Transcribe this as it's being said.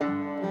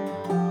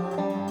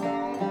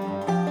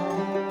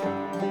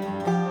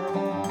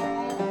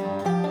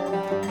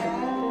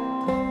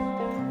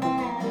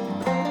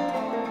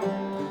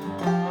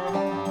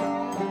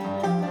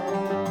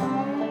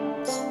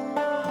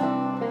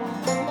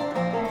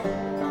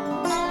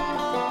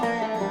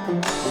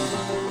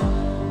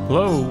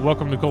Hello,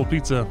 welcome to Cold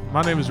Pizza.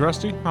 My name is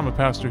Rusty. I'm a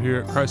pastor here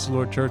at Christ the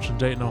Lord Church in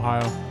Dayton,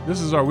 Ohio.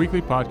 This is our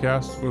weekly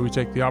podcast where we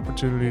take the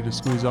opportunity to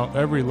squeeze out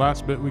every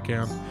last bit we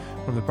can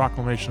from the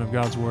proclamation of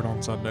God's Word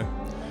on Sunday.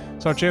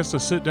 It's our chance to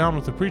sit down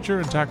with the preacher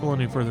and tackle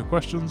any further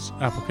questions,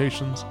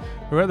 applications,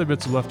 or other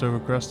bits of leftover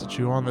crust to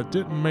chew on that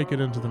didn't make it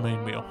into the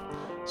main meal.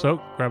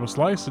 So grab a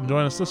slice and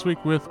join us this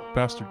week with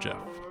Pastor Jeff.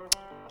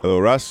 Hello,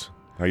 Russ.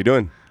 How you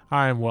doing?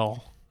 I am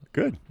well.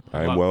 Good.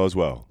 I am well as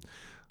well.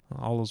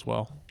 All is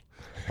well.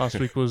 Last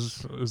week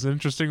was an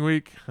interesting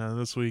week, and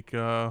this week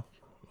will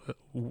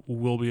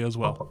be as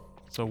well.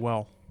 So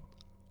well.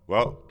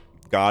 Well,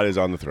 God is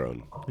on the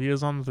throne. He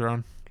is on the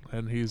throne,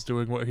 and he's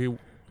doing what he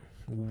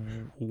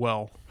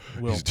will.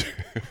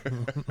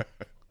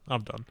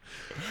 I'm done.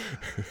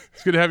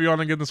 It's good to have you on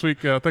again this week.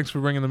 Thanks for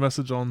bringing the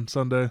message on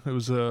Sunday. It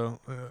was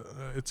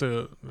it's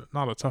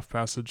not a tough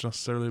passage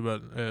necessarily,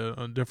 but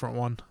a different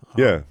one.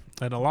 Yeah.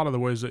 And a lot of the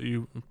ways that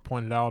you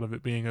pointed out of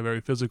it being a very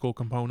physical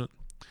component.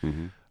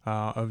 Mm-hmm.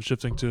 Of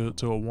shifting to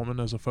a woman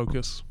as a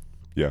focus.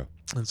 Yeah.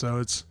 And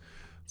so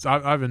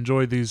I've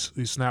enjoyed these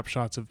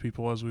snapshots of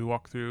people as we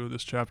walk through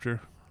this chapter.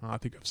 I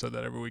think I've said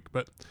that every week,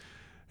 but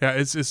yeah,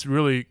 it's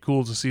really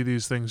cool to see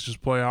these things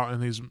just play out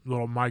in these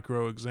little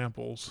micro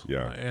examples.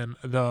 Yeah. And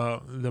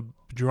the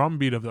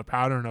drumbeat of the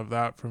pattern of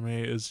that for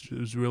me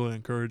is really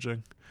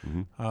encouraging.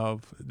 Mm-hmm.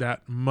 Of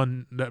that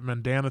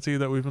mundanity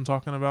that we've been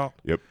talking about.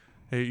 Yep.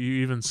 Hey,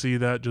 you even see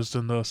that just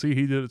in the see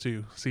he did it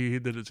too. See he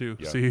did it too.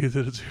 Yep. See he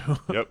did it too.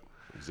 Yep.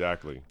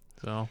 Exactly.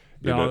 So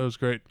yeah, it was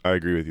great. I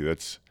agree with you.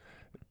 That's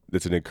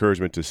an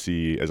encouragement to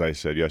see, as I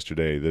said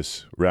yesterday,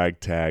 this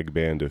ragtag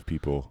band of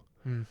people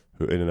who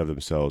in and of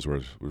themselves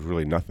was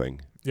really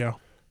nothing. Yeah.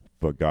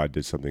 But God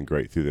did something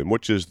great through them,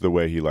 which is the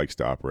way he likes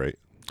to operate,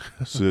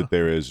 so that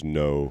there is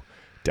no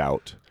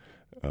doubt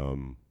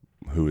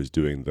who is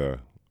doing the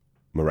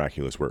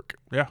miraculous work.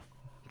 Yeah,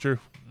 true.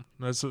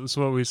 That's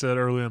what we said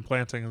early in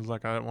planting. Is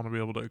like I didn't want to be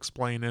able to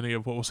explain any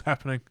of what was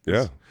happening.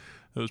 Yeah.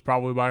 It was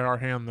probably by our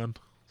hand then.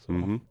 So.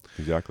 Mm-hmm.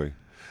 Exactly.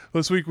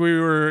 This week we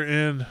were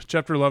in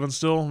chapter 11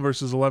 still,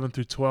 verses 11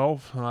 through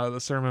 12. The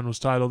sermon was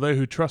titled, "They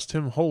who trust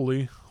him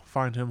wholly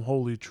find him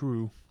wholly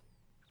true."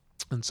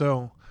 And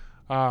so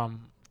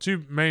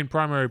two main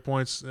primary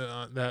points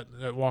that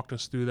walked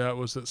us through that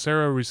was that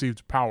Sarah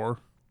received power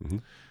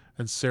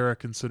and Sarah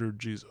considered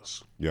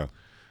Jesus. Yeah.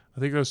 I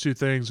think those two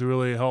things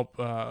really help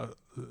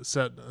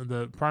set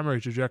the primary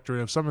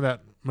trajectory of some of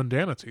that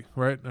mundanity,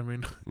 right? I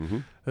mean,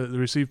 the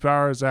receive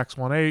power is Acts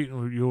 1:8.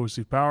 You will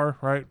receive power,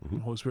 right? The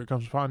Holy Spirit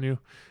comes upon you.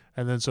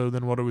 And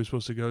then what are we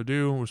supposed to go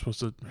do? We're supposed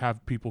to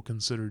have people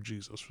consider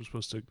Jesus. We're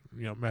supposed to,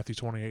 Matthew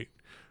 28,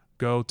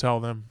 go tell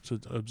them to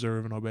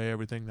observe and obey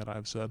everything that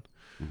I've said.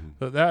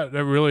 But that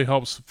really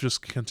helps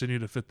just continue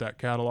to fit that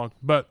catalog.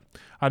 But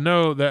I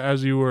know that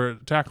as you were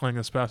tackling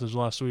this passage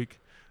last week,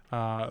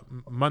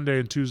 Monday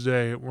and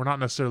Tuesday were not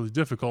necessarily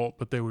difficult,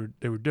 but they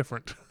were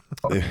different.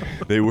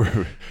 They were.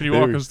 Can you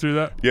walk us through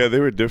that? Yeah, they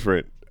were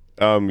different.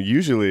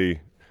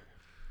 Usually,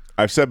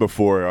 I've said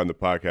before on the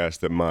podcast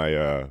that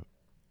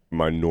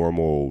my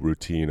normal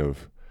routine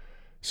of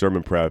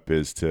sermon prep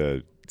is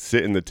to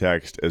sit in the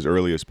text as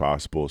early as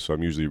possible. So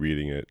I'm usually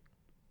reading it,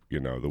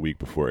 the week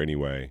before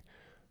anyway,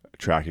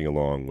 tracking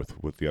along with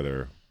what the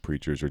other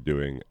preachers are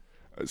doing.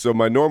 So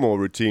my normal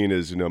routine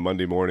is,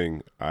 Monday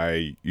morning,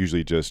 I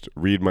usually just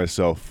read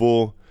myself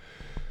full,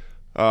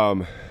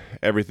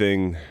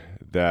 everything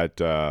that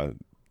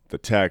the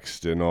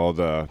text and all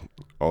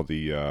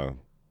the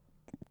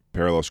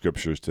parallel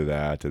scriptures to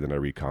that, and then I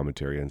read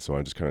commentary, and so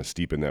I just kind of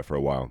steep in that for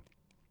a while,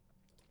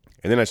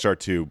 and then I start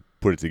to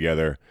put it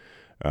together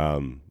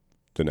the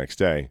next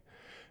day.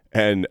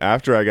 And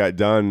after I got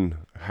done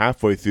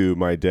halfway through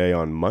my day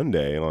on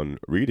Monday on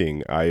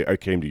reading, I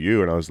came to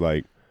you and I was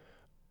like,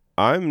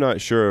 I'm not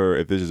sure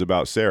if this is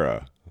about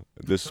Sarah.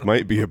 This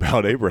might be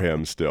about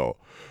Abraham still,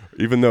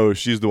 even though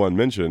she's the one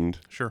mentioned.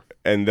 Sure.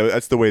 And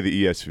that's the way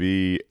the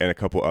ESV and a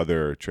couple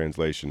other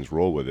translations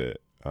roll with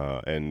it.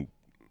 And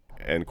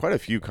quite a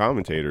few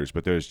commentators,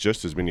 but there's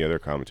just as many other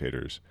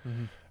commentators.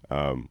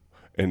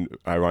 And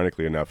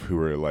ironically enough, who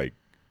were like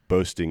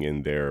boasting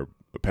in their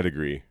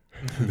pedigree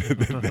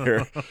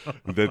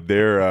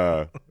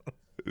that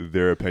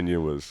their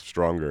opinion was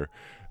stronger.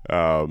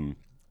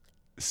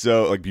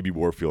 So like B.B.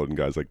 Warfield and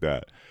guys like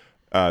that.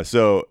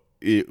 So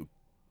it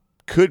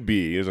could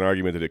be, there's an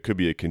argument that it could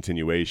be a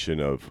continuation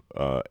of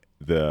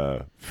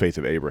the faith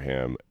of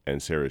Abraham, and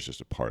Sarah is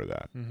just a part of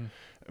that.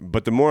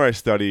 But the more I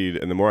studied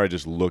and the more I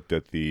just looked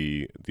at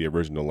the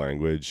original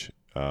language,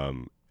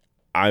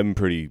 I'm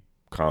pretty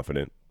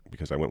confident,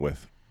 because I went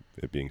with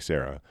it being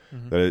Sarah,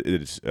 that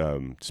it's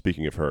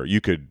speaking of her.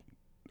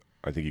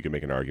 I think you could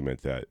make an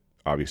argument that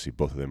obviously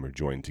both of them are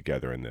joined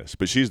together in this,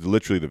 but she's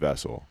literally the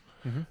vessel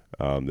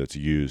that's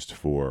used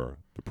for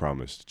the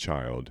promised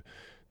child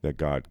that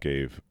God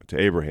gave to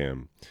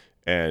Abraham.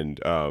 And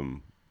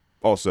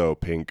also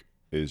Pink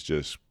is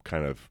just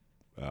kind of,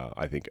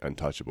 I think,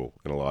 untouchable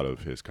in a lot of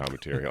his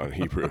commentary on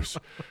Hebrews.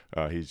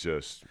 He's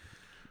just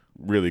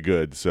really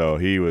good. So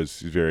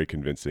he's very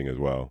convincing as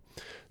well.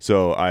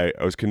 So I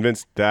was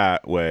convinced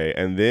that way.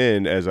 And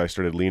then as I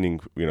started leaning,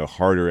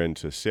 harder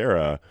into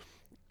Sarah,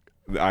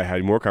 I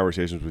had more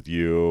conversations with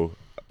you,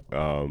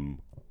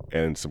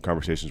 and some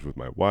conversations with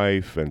my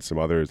wife and some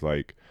others.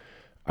 Like,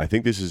 I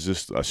think this is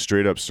just a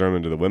straight up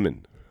sermon to the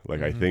women.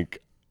 Like, I think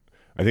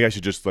I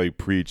should just like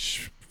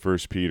preach 1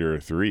 Peter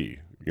 3,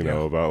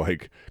 about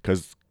like,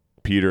 because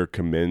Peter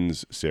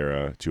commends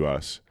Sarah to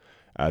us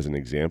as an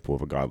example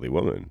of a godly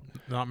woman.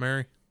 Not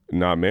Mary?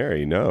 Not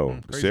Mary,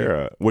 no.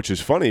 Sarah, which is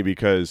funny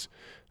because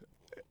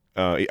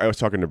I was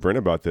talking to Brent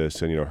about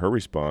this, and her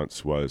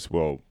response was,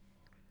 well,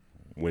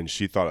 when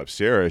she thought of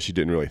Sarah, she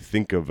didn't really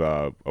think of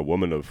a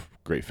woman of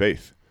great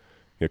faith,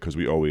 because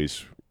we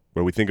always,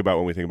 when we think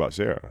about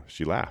Sarah,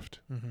 she laughed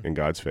in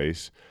God's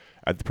face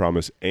at the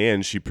promise,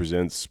 and she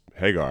presents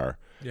Hagar,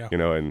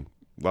 and a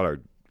lot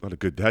of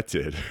good that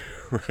did,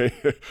 right?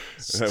 That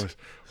was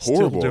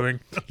horrible. Still doing.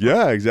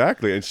 Yeah,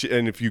 exactly.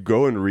 And if you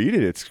go and read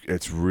it,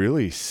 it's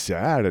really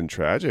sad and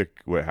tragic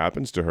what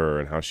happens to her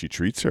and how she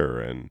treats her,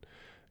 and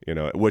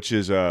which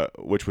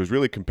was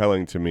really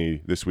compelling to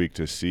me this week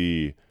to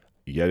see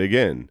yet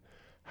again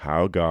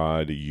how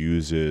God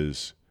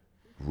uses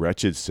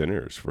wretched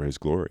sinners for His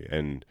glory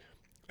and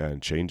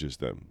changes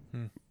them.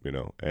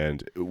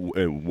 And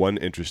one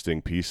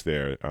interesting piece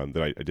there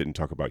that I didn't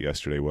talk about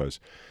yesterday was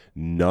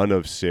none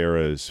of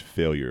Sarah's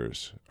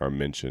failures are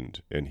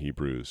mentioned in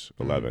Hebrews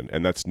 11.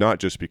 And that's not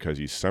just because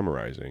he's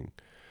summarizing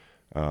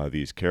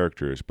these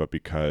characters, but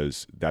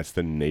because that's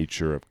the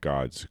nature of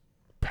God's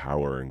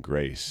power and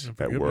grace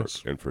at work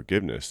and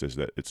forgiveness, is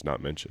that it's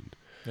not mentioned.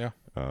 Yeah.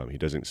 He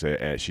doesn't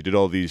say, she did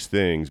all these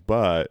things,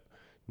 but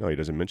no, he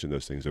doesn't mention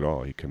those things at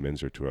all. He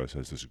commends her to us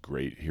as this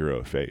great hero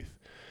of faith.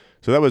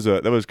 So that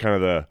was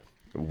kind of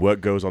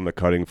what goes on the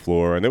cutting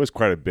floor. And there was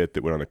quite a bit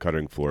that went on the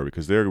cutting floor,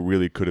 because there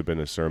really could have been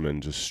a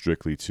sermon just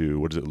strictly to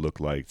what does it look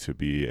like to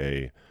be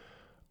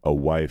a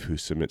wife who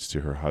submits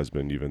to her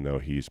husband, even though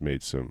he's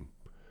made some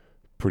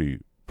pretty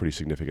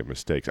significant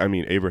mistakes. I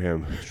mean,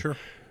 Abraham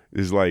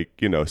is like,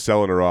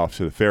 selling her off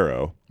to the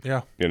Pharaoh,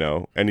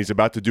 and he's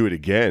about to do it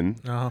again,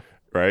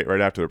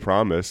 right after the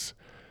promise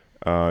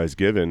is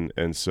given.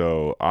 And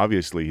so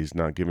obviously he's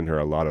not giving her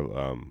a lot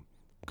of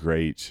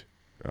great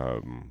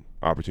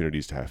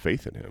opportunities to have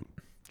faith in him.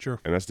 Sure.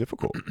 And that's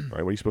difficult,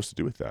 right? What are you supposed to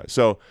do with that?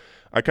 So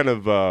I kind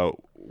of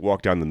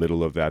walked down the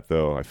middle of that,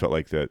 though. It felt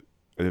like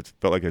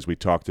as we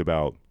talked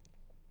about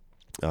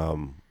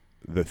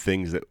the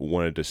things that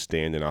wanted to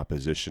stand in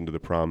opposition to the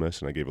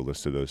promise, and I gave a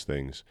list of those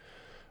things,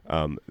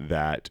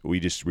 that we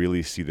just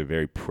really see the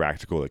very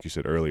practical, like you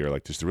said earlier,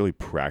 like just the really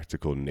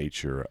practical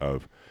nature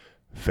of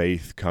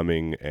faith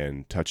coming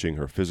and touching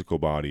her physical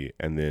body,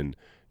 and then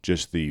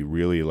just the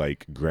really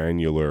like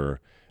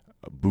granular,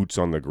 boots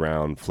on the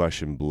ground,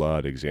 flesh and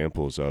blood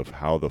examples of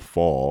how the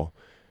fall,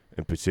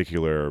 in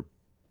particular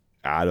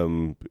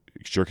Adam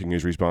shirking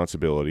his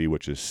responsibility,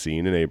 which is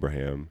seen in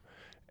Abraham,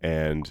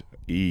 and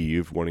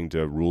Eve wanting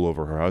to rule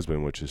over her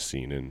husband, which is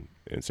seen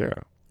in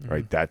Sarah.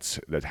 Right,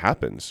 that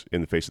happens in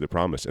the face of the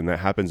promise, and that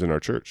happens in our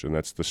church, and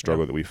that's the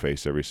struggle that we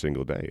face every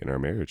single day in our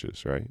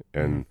marriages, right?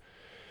 And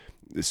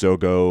so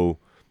go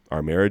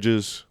our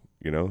marriages,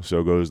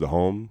 so goes the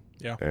home,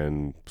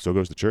 and so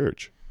goes the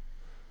church,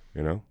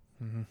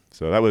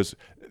 So that was.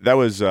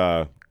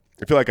 I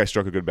feel like I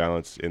struck a good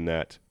balance in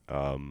that.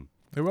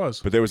 It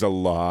was, but there was a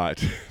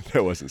lot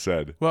that wasn't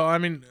said. Well, I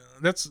mean,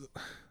 that's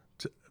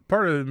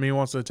part of me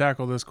wants to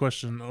tackle this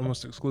question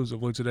almost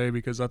exclusively today,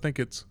 because I think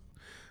it's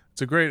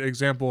a great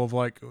example of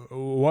like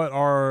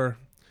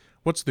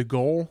what's the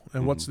goal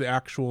and what's the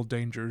actual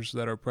dangers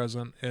that are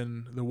present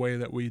in the way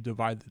that we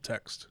divide the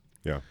text.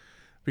 Yeah.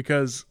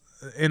 Because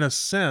in a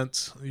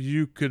sense,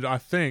 you could, I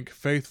think,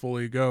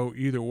 faithfully go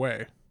either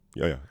way.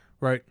 Yeah.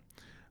 Right.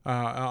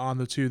 On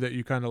the two that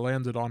you kind of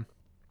landed on.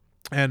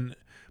 And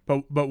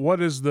but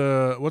what's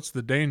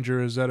the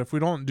danger is that if we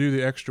don't do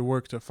the extra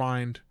work to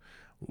find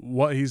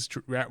what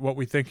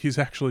we think he's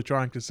actually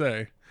trying to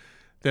say,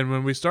 then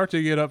when we start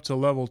to get up to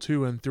level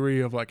 2 and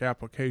 3 of like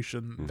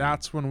application,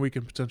 that's when we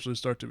can potentially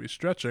start to be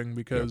stretching,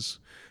 because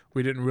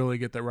we didn't really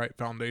get the right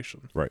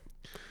foundation. Right.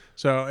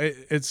 So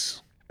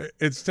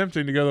it's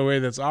tempting to go the way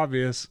that's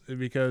obvious,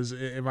 because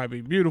it might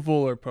be beautiful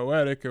or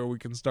poetic, or we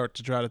can start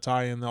to try to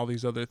tie in all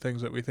these other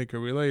things that we think are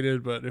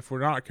related. But if we're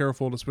not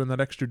careful to spend that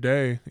extra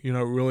day,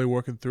 really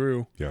working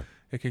through,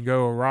 it can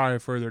go awry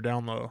further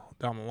down the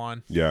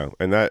line. Yeah,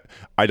 and that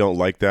I don't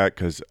like that,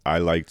 because I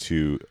like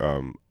to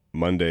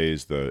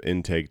Monday's the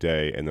intake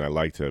day, and then I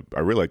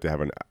really like to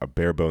have a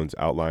bare bones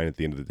outline at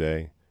the end of the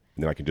day,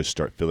 and then I can just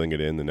start filling it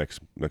in the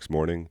next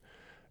morning.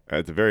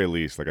 At the very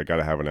least, like I got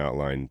to have an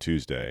outline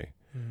Tuesday.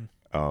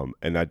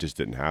 And that just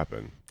didn't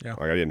happen. Yeah.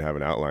 Like I didn't have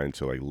an outline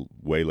until like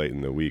way late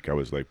in the week. I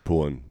was like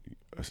pulling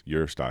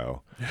your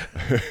style,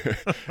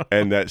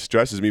 and that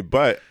stresses me.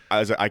 But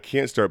I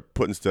can't start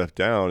putting stuff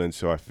down, and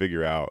so I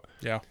figured out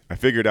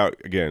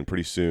again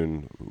pretty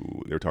soon.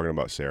 They were talking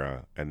about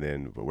Sarah, and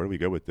then where do we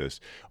go with this?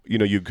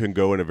 You can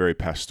go in a very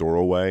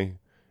pastoral way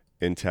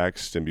in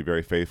text and be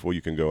very faithful.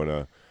 You can go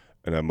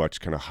in a much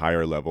kind of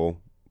higher level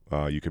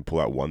You can pull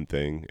out one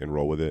thing and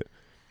roll with it.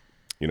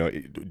 You know,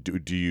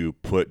 do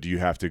you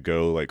have to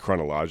go like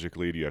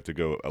chronologically? Do you have to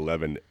go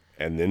 11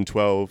 and then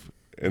 12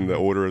 in the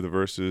order of the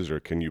verses, or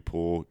can you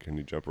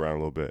jump around a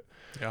little bit?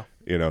 Yeah.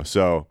 You know,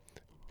 so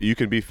you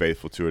can be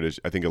faithful to it.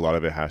 I think a lot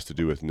of it has to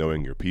do with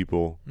knowing your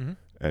people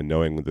and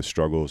knowing the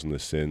struggles and the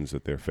sins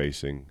that they're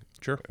facing.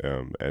 Sure.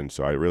 And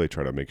so I really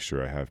try to make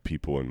sure I have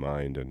people in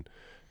mind and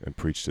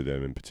preach to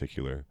them in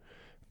particular.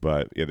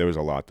 But yeah, there was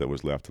a lot that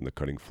was left on the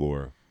cutting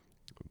floor.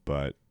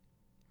 But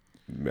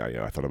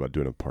I thought about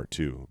doing a part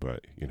 2,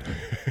 but you know.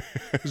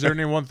 Is there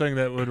any one thing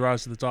that would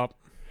rise to the top?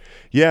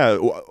 Yeah,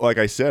 like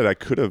I said, I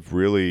could have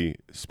really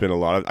spent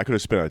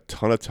a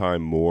ton of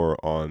time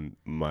more on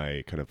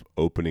my kind of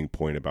opening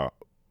point about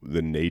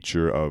the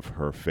nature of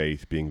her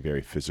faith being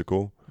very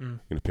physical. You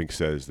know, Pink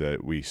says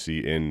that we see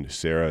in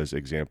Sarah's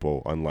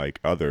example, unlike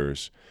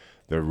others,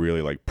 the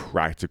really like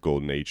practical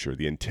nature,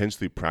 the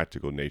intensely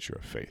practical nature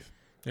of faith.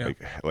 Yeah.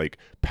 Like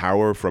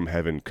power from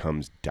heaven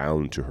comes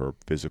down to her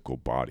physical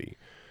body.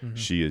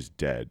 She is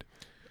dead.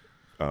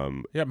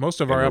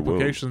 Most of our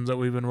applications that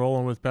we've been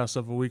rolling with past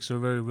several weeks are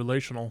very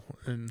relational,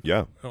 and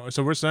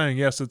so we're saying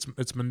yes,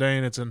 it's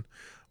mundane, it's in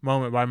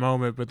moment by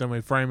moment, but then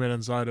we frame it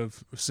inside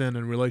of sin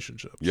and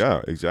relationships.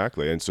 Yeah,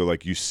 exactly. And so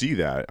like you see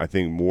that I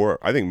think more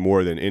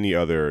than any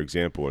other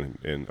example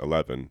in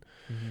 11,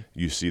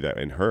 you see that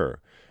in her.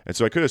 And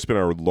so I could have spent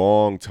a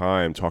long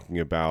time talking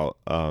about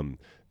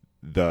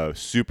the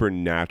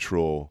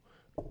supernatural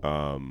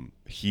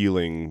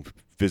healing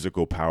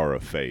physical power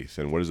of faith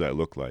and what does that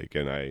look like.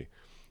 And I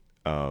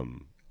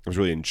was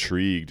really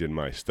intrigued in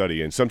my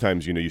study. And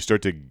sometimes, you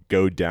start to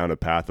go down a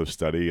path of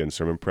study and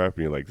sermon prep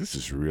and you're like, this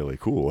is really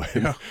cool.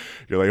 And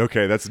you're like,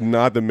 okay, that's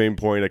not the main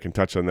point. I can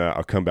touch on that.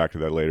 I'll come back to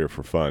that later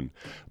for fun.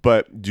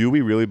 But do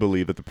we really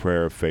believe that the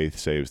prayer of faith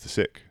saves the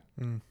sick?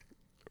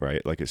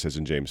 Right? Like it says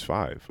in James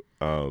 5.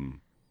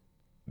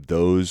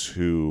 Those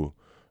who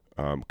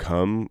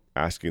come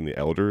asking the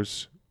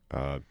elders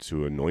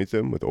to anoint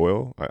them with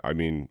oil. I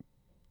mean,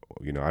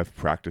 I've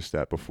practiced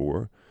that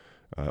before.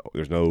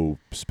 There's no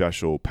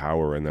special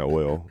power in that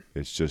oil.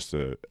 It's just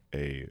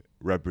a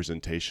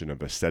representation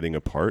of a setting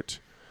apart.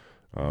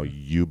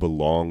 You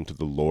belong to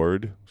the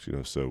Lord.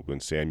 So when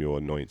Samuel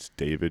anoints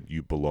David,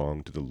 you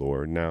belong to the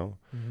Lord now.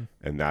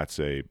 And that's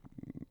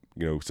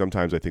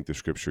sometimes I think the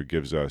scripture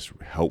gives us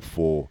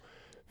helpful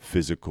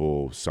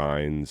physical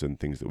signs and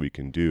things that we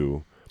can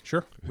do.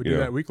 Sure, we do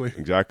that weekly.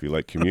 Exactly,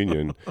 like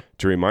communion,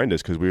 to remind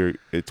us because we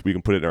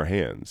can put it in our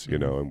hands,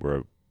 and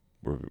we're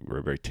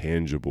a very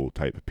tangible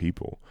type of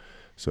people.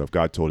 So if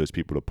God told his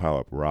people to pile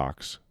up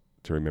rocks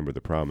to remember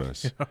the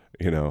promise,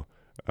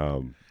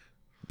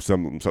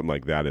 something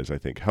like that is, I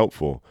think,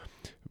 helpful.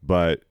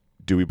 But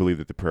do we believe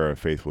that the prayer of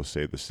faith will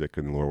save the sick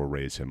and the Lord will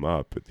raise him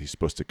up? He's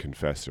supposed to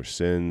confess their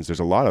sins.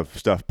 There's a lot of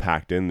stuff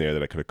packed in there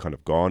that I could have kind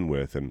of gone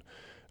with, and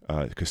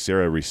because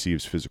Sarah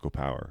receives physical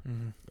power,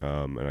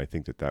 and I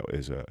think that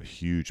is a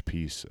huge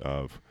piece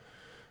of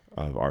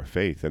our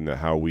faith, and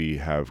how we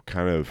have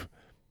kind of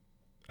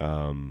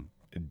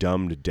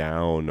dumbed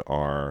down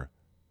our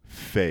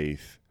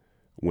faith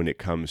when it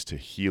comes to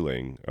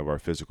healing of our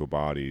physical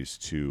bodies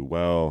to,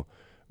 well,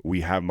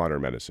 we have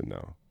modern medicine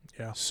now.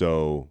 Yeah.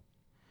 So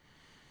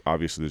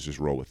obviously let's just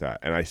roll with that.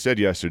 And I said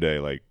yesterday,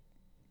 like,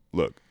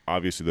 look,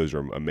 obviously those are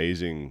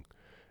amazing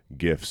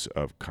gifts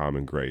of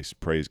common grace.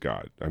 Praise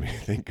God. I mean,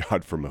 thank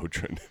God for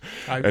Motrin.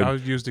 I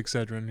used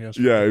Excedrin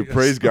yesterday. Yeah,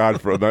 praise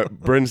God for that.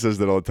 Bryn says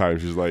that all the time.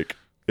 She's like,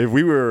 if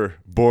we were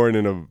born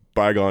in a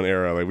bygone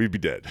era, like we'd be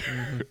dead.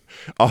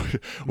 We'll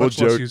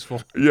Much less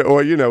useful. Yeah,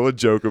 well, we'll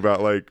joke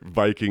about like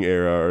Viking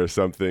era or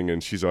something,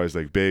 and she's always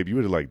like, "Babe, you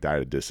would have like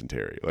died of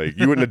dysentery. Like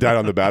you wouldn't have died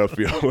on the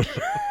battlefield.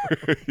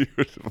 You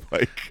would have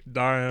like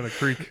die in a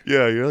creek.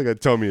 Yeah, you're like a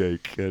tummy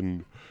ache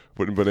and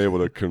wouldn't have been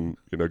able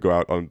to go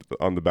out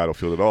on the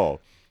battlefield at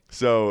all."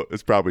 So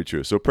it's probably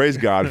true. So praise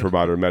God for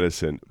modern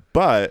medicine,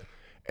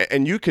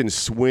 and you can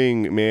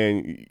swing,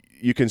 man.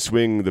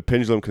 The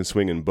pendulum can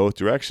swing in both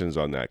directions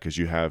on that because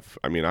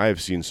I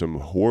have seen some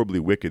horribly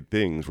wicked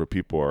things where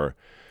people are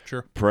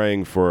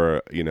praying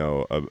for,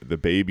 the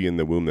baby in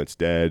the womb that's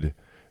dead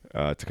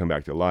to come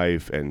back to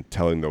life and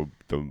telling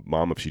the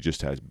mom if she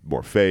just has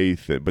more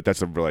faith. But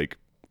that's like,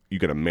 you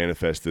got to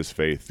manifest this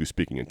faith through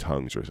speaking in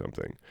tongues or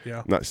something. Yeah.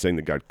 I'm not saying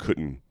that God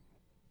couldn't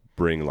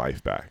bring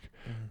life back,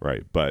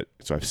 right? But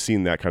so I've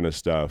seen that kind of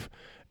stuff.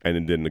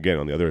 And then again,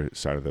 on the other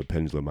side of the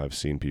pendulum, I've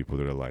seen people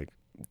that are like,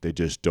 they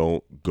just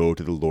don't go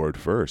to the Lord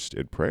first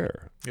in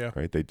prayer. Yeah.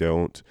 Right. They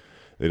don't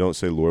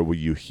say, Lord, will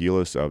you heal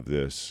us of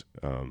this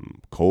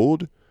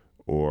cold,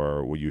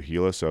 or will you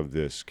heal us of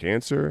this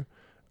cancer?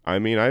 I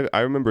mean, I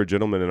remember a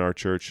gentleman in our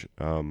church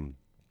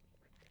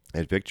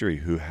at Victory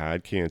who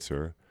had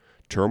cancer,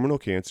 terminal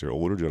cancer,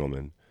 older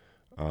gentleman,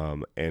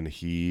 and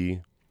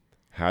he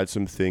had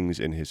some things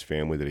in his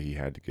family that he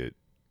had to get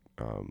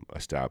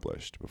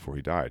established before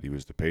he died. He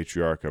was the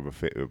patriarch of a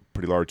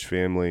pretty large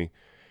family,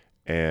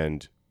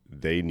 and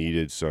they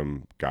needed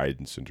some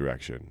guidance and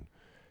direction.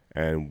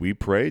 And we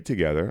prayed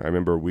together. I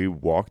remember we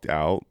walked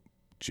out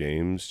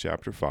James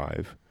chapter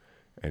 5,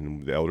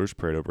 and the elders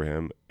prayed over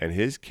him, and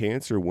his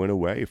cancer went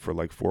away for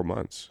like 4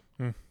 months.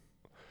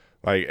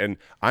 Like, and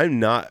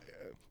I'm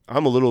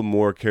a little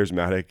more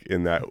charismatic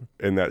in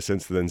that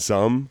sense than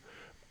some,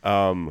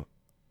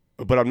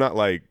 but I'm not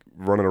like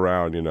running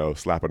around,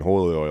 slapping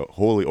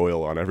holy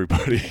oil on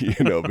everybody,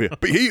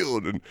 be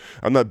healed. And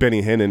I'm not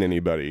Benny Hinnen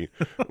anybody.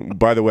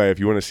 By the way, if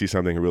you want to see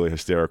something really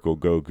hysterical,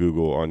 go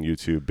Google on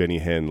YouTube Benny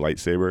Hinn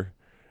lightsaber,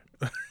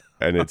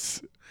 and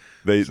it's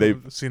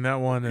they've seen that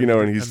one,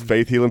 and he's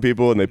faith healing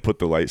people, and they put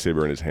the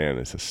lightsaber in his hand.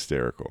 It's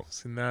hysterical.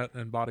 Seen that,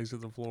 and Bodies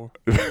at the Floor.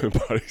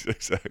 Bodies,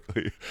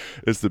 exactly.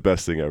 It's the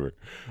best thing ever.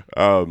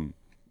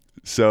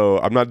 So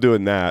I'm not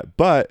doing that,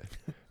 but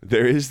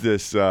there is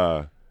this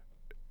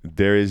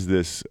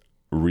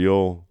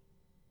real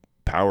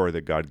power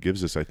that God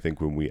gives us, I think,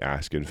 when we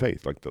ask in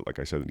faith, like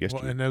I said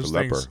yesterday. Well, and those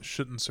things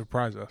shouldn't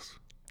surprise us.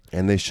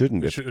 And they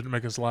shouldn't. It shouldn't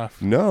make us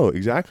laugh. No,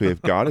 exactly. If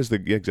God is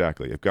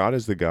if God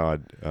is the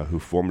God who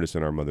formed us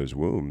in our mother's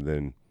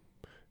womb,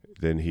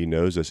 then He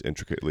knows us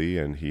intricately,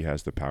 and He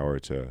has the power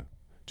to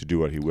do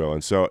what He will.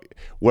 And so,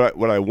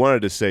 what I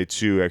wanted to say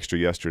too extra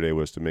yesterday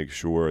was to make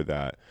sure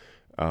that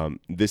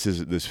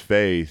this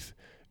faith,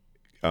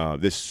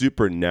 this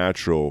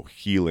supernatural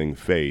healing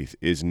faith,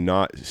 is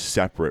not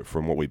separate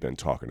from what we've been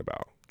talking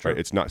about. Right?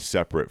 It's not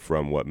separate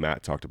from what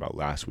Matt talked about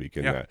last week,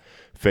 and that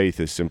faith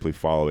is simply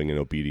following in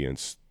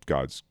obedience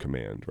God's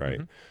command, right?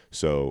 Mm-hmm.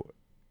 So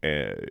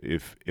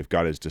if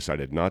God has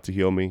decided not to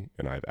heal me,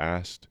 and I've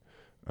asked,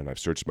 and I've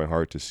searched my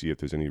heart to see if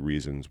there's any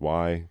reasons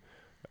why,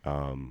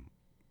 and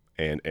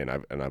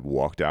I've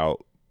walked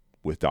out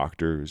with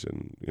doctors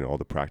and all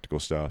the practical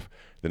stuff,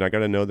 then I got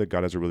to know that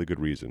God has a really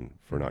good reason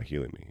for not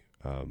healing me.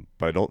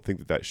 But I don't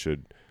think that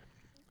should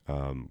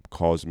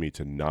cause me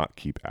to not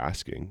keep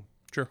asking.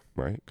 Sure.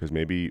 Right? Because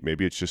maybe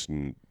it's just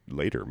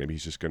later. Maybe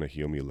He's just going to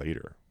heal me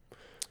later.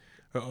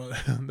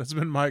 That's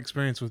been my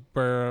experience with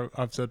prayer.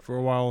 I've said for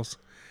a while, is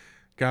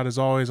God is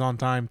always on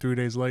time, 3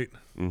 days late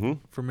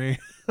for me.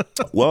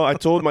 Well, I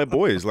told my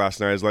boys last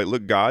night, I was like,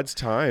 look, God's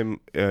time,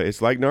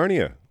 it's like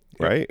Narnia,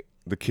 right?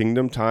 The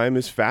kingdom time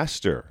is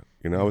faster.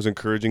 I was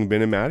encouraging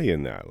Ben and Maddie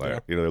in that.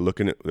 Like, they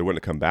want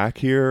to come back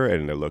here,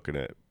 and they're looking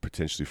at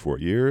potentially 4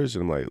 years.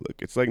 And I'm like,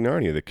 look, it's like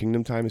Narnia. The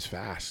kingdom time is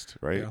fast,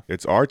 right? Yeah.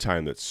 It's our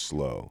time that's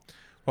slow.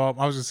 Well,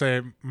 I was going to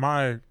say,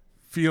 my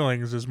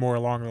feelings is more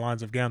along the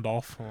lines of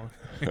Gandalf.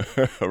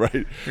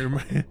 Right.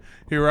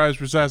 He arrives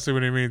precisely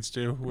when he means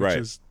to, which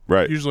is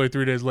usually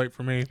 3 days late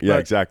for me. Yeah,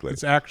 exactly.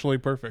 It's actually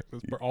perfect.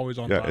 It's always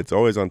on time. Yeah, it's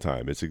always on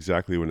time. It's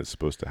exactly when it's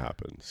supposed to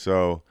happen.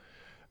 So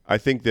I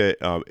think that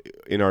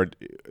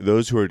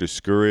those who are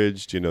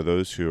discouraged,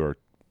 those who are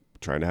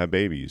trying to have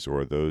babies,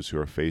 or those who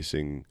are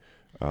facing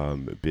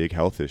big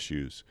health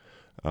issues,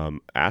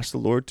 ask the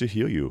Lord to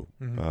heal you.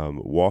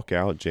 Walk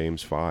out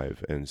James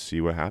 5 and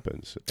see what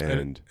happens.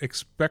 And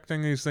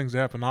expecting these things to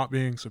happen, not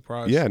being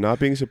surprised. Yeah, not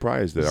being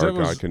surprised that our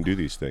God can do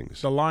these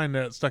things. The line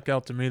that stuck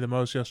out to me the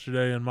most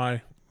yesterday in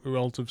my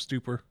relative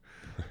stupor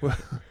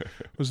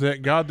was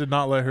that God did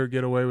not let her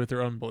get away with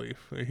her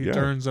unbelief. He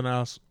turns and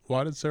asks,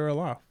 why did Sarah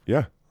laugh?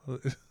 Yeah.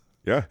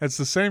 Yeah. It's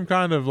the same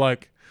kind of I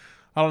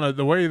don't know,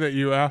 the way that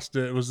you asked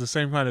it was the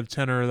same kind of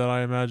tenor that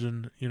I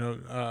imagined,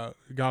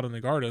 God in the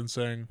garden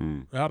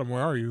saying, Adam,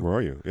 where are you? Where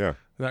are you? Yeah.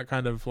 That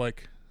kind of and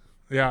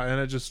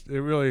it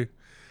really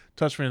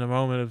touched me in the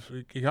moment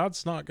of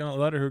God's not going to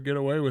let her get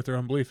away with her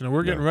unbelief. And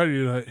we're getting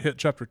ready to hit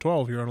chapter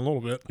 12 here in a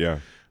little bit. Yeah.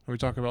 We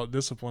talk about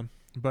discipline.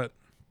 But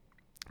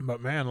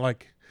man,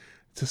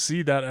 to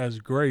see that as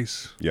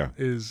grace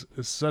is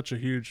such a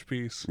huge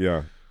piece.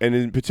 Yeah. And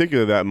in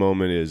particular, that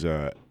moment is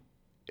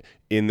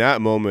in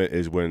that moment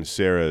is when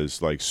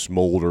Sarah's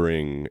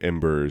smoldering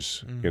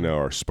embers,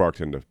 are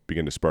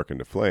begin to spark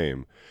into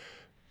flame.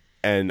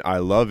 And I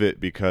love it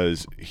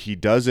because he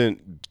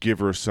doesn't give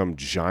her some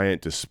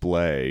giant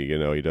display.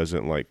 He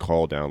doesn't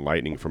call down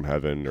lightning from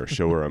heaven or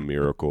show her a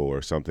miracle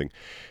or something.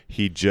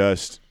 He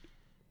just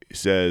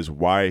says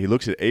why. He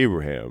looks at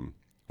Abraham,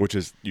 which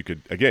is, you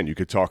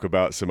could talk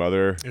about some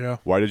other,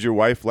 why did your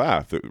wife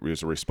laugh?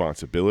 There's a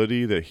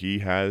responsibility that he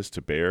has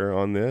to bear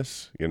on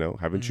this.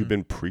 Haven't you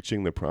been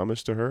preaching the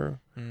promise to her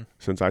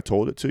since I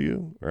told it to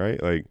you? Right?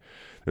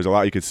 There's a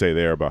lot you could say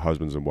there about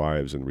husbands and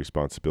wives and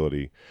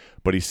responsibility.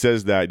 But he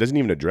says that, he doesn't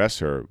even address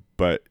her.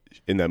 But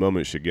in that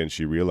moment,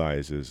 she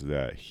realizes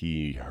that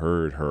he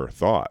heard her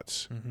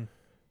thoughts.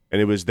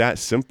 And it was that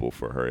simple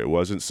for her. It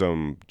wasn't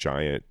some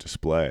giant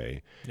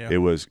display. Yeah. It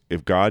was,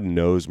 if God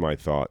knows my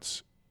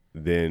thoughts,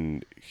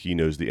 then he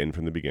knows the end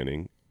from the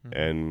beginning,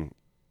 and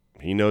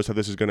he knows how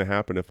this is going to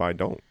happen if I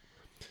don't.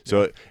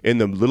 So in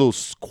the little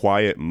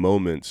quiet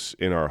moments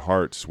in our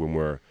hearts when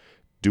we're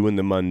doing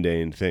the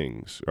mundane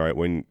things, right?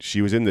 When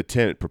she was in the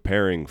tent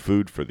preparing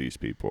food for these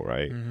people,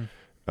 right?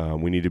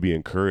 We need to be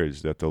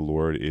encouraged that the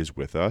Lord is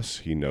with us.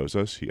 He knows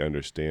us. He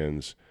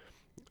understands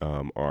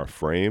our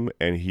frame,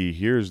 and he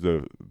hears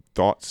the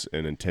thoughts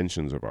and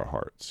intentions of our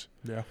hearts.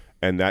 Yeah.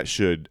 And that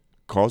should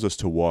cause us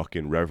to walk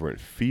in reverent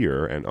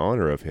fear and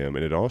honor of him,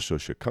 and it also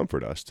should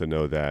comfort us to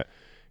know that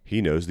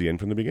he knows the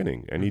end from the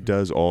beginning, and he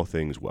does all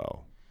things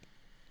well,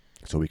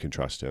 so we can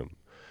trust him.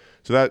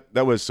 So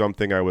that was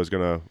something I was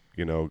gonna,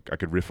 I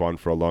could riff on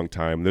for a long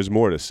time. There's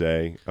more to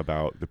say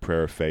about the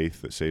prayer of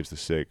faith that saves the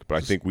sick, but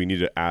I think we need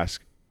to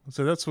ask.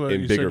 So that's what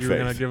in you said bigger you were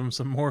going to faith. give them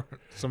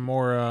some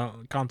more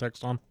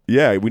context on.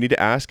 Yeah, we need to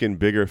ask in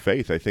bigger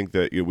faith. I think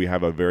that we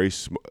have a very.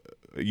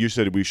 You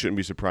said we shouldn't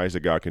be surprised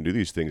that God can do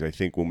these things. I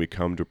think when we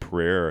come to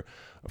prayer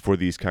for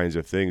these kinds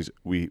of things,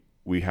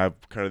 we have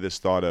kind of this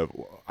thought of,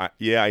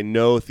 I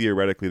know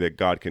theoretically that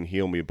God can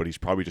heal me, but he's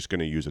probably just going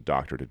to use a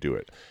doctor to do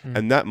it.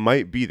 And that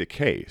might be the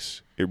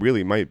case. It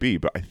really might be.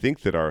 But I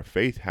think that our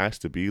faith has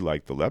to be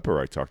like the leper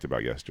I talked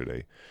about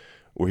yesterday,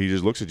 where he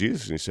just looks at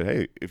Jesus and he said,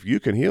 hey, if you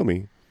can heal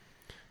me,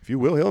 if you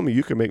will heal me,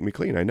 you can make me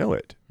clean. I know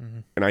it.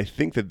 And I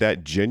think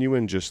that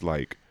genuine, just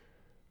like,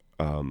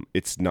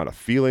 it's not a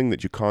feeling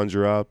that you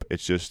conjure up.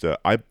 It's just,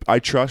 I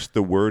trust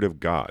the word of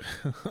God.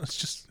 It's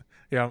just,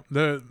 yeah.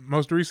 The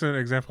most recent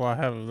example I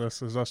have of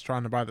this is us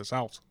trying to buy this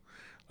house.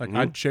 Like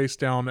I'd chase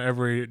down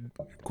every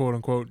quote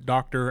unquote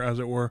doctor, as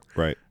it were,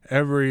 Right.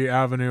 every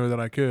avenue that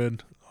I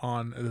could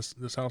on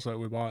this house that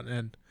we bought.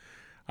 And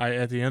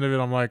at the end of it,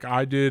 I'm like,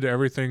 I did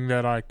everything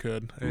that I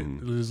could.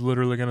 It was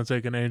literally going to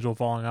take an angel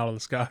falling out of the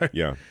sky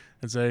Yeah.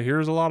 and say,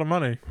 here's a lot of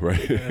money.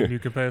 Right. And you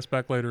can pay us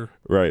back later.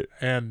 Right.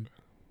 And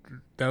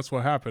that's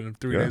what happened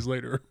 3 days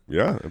later.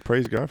 Yeah. And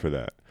praise God for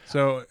that.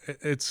 So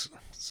it's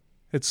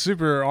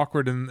super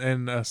awkward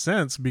in a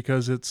sense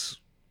because it's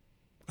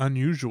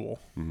unusual,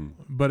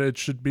 but it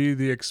should be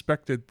the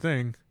expected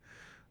thing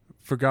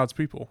for God's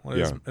people.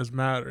 As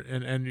Matt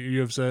and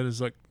you have said,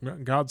 is like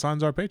God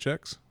signs our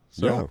paychecks.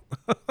 So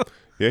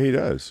Yeah, he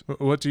does.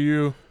 what do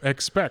you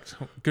expect?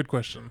 Good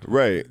question.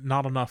 Right.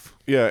 Not enough.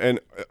 Yeah. And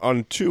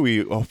on two,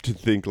 we often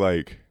think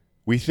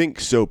we think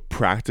so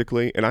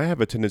practically, and I have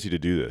a tendency to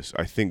do this.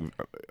 I think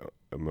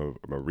I'm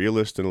a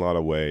realist in a lot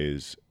of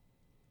ways.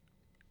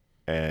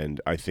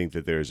 And I think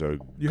that there's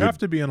you have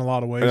to be in a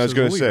lot of ways. And I was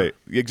going to say,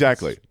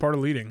 exactly. It's part of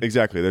leading.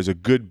 Exactly. There's a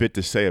good bit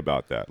to say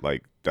about that.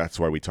 Like, that's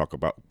why we talk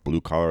about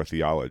blue collar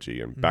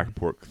theology and back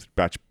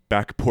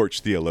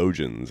porch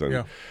theologians.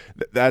 And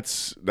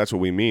that's what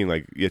we mean.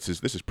 Like, this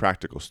is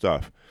practical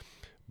stuff.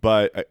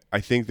 But I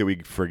think that we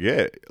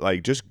forget,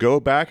 like, just go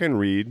back and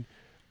read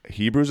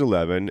Hebrews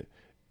 11.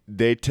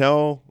 He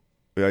tells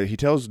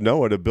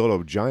Noah to build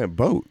a giant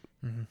boat,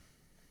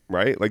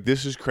 right? Like,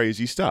 this is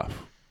crazy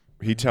stuff.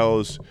 He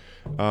tells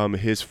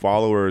his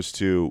followers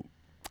to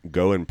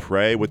go and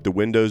pray with the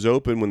windows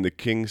open when the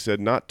king said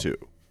not to,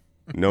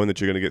 knowing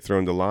that you're going to get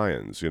thrown to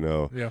lions,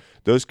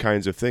 those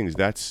kinds of things.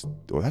 That's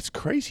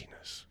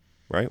craziness,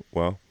 right?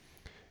 Well,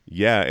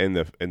 yeah,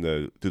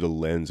 through the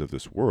lens of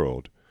this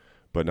world,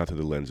 but not through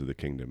the lens of the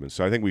kingdom. And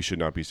so I think we should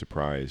not be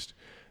surprised.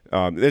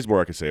 There's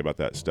more I could say about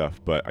that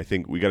stuff, but I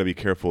think we got to be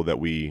careful that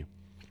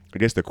I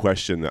guess the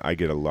question that I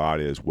get a lot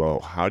is, well,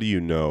 how do you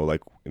know,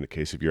 like in the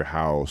case of your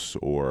house,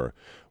 or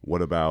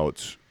what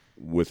about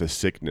with a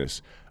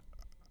sickness?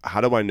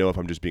 How do I know if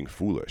I'm just being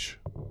foolish,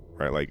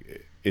 right?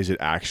 Like, is it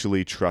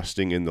actually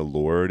trusting in the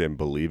Lord and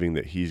believing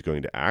that he's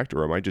going to act,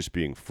 or am I just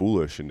being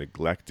foolish and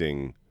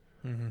neglecting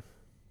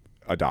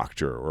a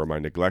doctor, or am I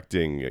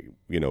neglecting,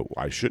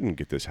 I shouldn't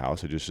get this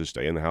house. I just should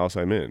stay in the house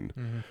I'm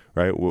in,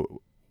 right?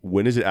 Well,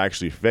 when is it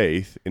actually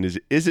faith? And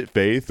is it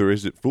faith or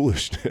is it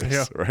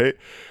foolishness, right?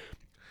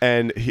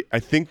 And I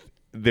think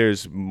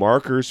there's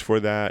markers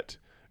for that,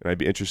 and I'd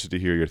be interested to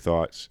hear your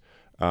thoughts.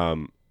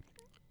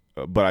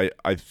 But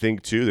I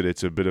think too that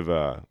it's a bit of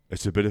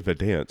a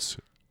dance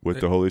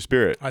with the Holy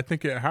Spirit. I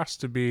think it has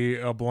to be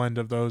a blend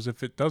of those.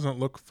 If it doesn't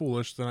look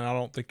foolish, then I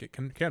don't think it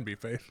can be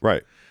faith.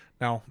 Right.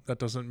 Now, that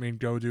doesn't mean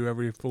go do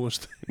every foolish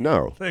thing.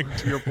 No. Thing,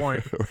 to your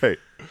point. Right.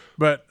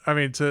 But I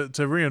mean, to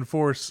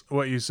reinforce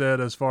what you said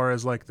as far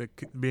as like the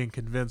being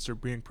convinced or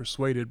being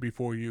persuaded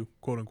before you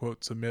quote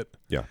unquote submit.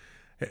 Yeah.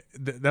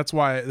 That's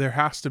why there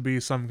has to be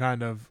some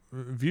kind of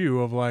view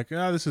of like,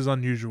 this is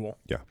unusual.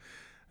 Yeah.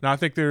 Now, I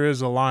think there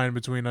is a line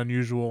between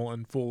unusual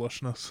and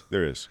foolishness.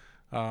 There is.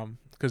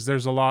 Because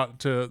there's a lot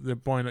to the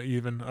point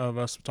even of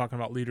us talking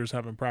about leaders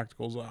having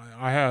practicals.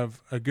 I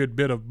have a good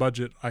bit of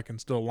budget I can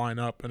still line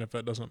up, and if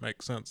that doesn't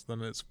make sense,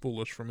 then it's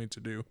foolish for me to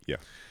do. Yeah.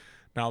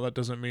 Now, that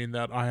doesn't mean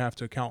that I have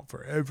to account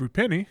for every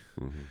penny.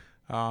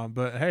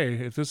 But hey,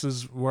 if this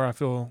is where I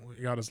feel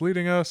God is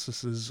leading us,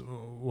 this is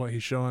what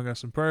he's showing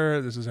us in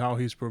prayer, this is how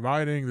he's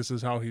providing, this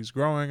is how he's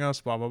growing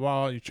us, blah, blah,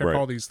 blah. You check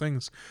all these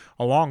things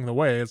along the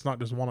way. It's not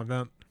just one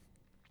event.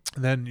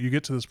 And then you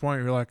get to this point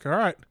where you're like, all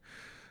right,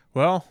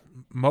 well,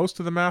 most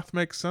of the math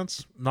makes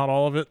sense, not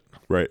all of it.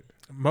 Right.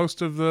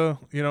 Most of the,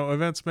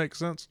 events make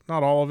sense,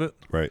 not all of it.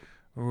 Right.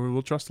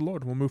 We'll trust the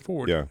Lord. We'll move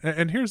forward. Yeah.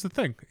 And here's the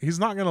thing. He's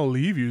not going to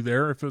leave you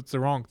there if it's the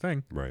wrong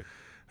thing. Right.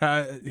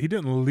 He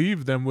didn't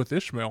leave them with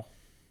Ishmael.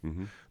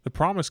 The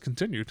promise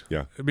continued.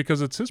 Yeah.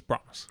 Because it's his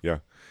promise. Yeah.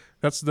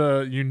 That's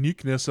the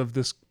uniqueness of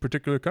this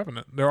particular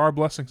covenant. There are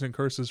blessings and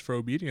curses for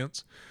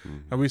obedience.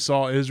 And we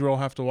saw Israel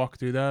have to walk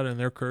through that in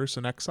their curse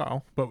and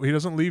exile. But he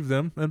doesn't leave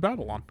them in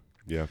Babylon.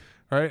 Yeah.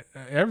 Right?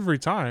 Every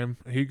time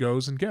he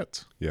goes and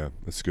gets. Yeah,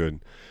 that's good.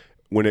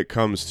 When it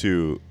comes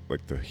to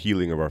like the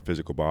healing of our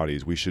physical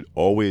bodies, we should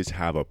always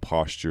have a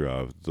posture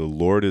of the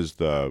Lord is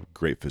the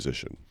great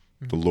physician.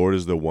 The Lord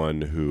is the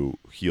one who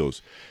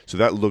heals. So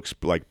that looks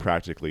like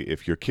practically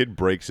if your kid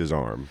breaks his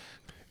arm,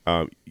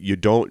 you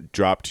don't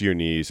drop to your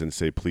knees and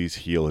say, please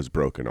heal his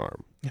broken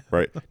arm,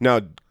 right?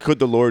 Now, could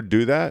the Lord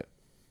do that?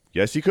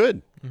 Yes, he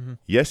could.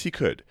 Yes, he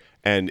could.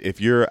 And if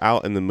you're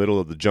out in the middle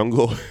of the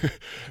jungle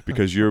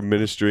because you're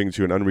ministering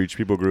to an unreached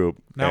people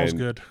group. Now is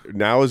good.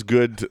 Now is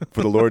good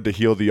for the Lord to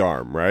heal the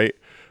arm, right?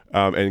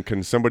 And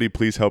can somebody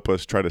please help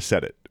us try to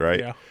set it, right?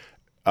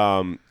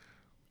 Yeah.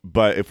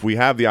 But if we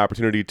have the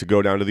opportunity to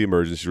go down to the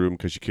emergency room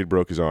because your kid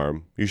broke his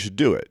arm, you should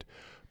do it.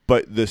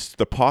 But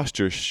the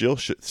posture still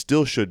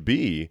should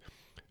be,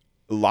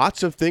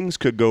 lots of things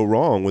could go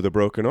wrong with a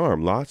broken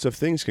arm. Lots of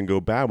things can go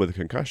bad with a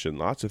concussion.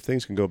 Lots of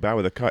things can go bad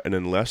with a cut. And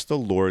unless the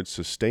Lord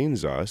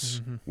sustains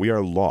us, we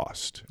are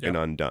lost and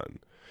undone.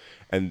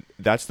 And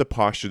that's the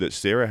posture that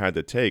Sarah had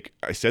to take.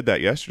 I said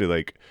that yesterday,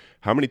 like,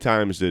 how many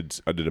times did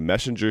a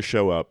messenger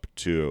show up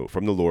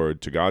from the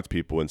Lord to God's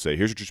people and say,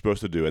 here's what you're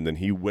supposed to do, and then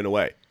he went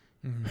away.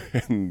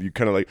 And you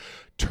kind of like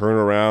turn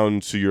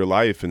around to your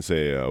life and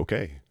say,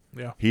 okay.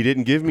 Yeah. He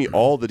didn't give me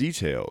all the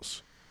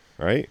details,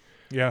 right?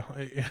 Yeah.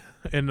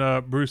 And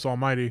Bruce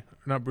Almighty,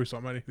 not Bruce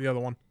Almighty, the other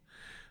one.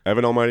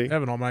 Evan Almighty?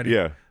 Evan Almighty.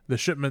 Yeah. The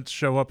shipments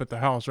show up at the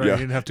house, right? Yeah. You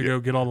didn't have to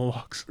go get all the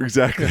locks.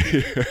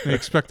 Exactly. You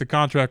expect the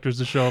contractors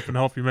to show up and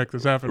help you make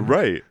this happen.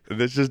 Right.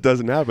 This just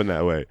doesn't happen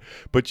that way.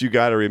 But you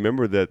got to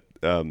remember that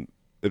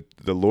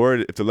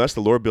unless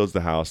the Lord builds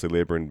the house, they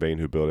labor in vain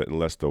who build it.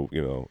 Unless the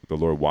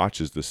Lord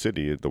watches the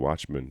city, the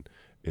watchman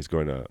is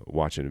going to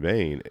watch in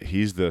vain.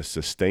 He's the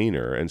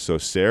sustainer. And so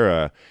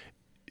Sarah,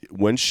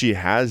 when she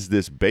has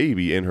this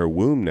baby in her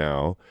womb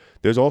now,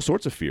 there's all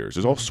sorts of fears.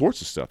 There's all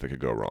sorts of stuff that could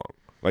go wrong.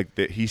 Like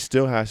that, she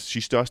still has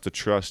to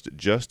trust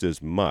just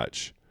as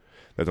much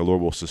that the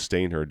Lord will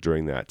sustain her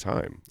during that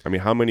time. I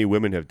mean, how many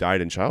women have died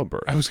in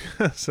childbirth? I was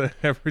gonna say,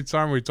 every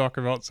time we talk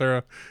about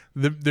Sarah,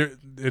 it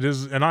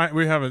is, and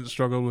we haven't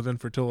struggled with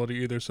infertility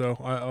either,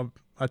 so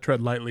I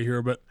tread lightly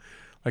here. But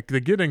like the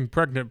getting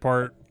pregnant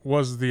part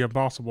was the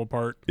impossible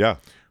part. Yeah,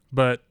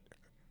 but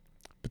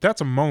that's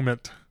a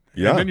moment.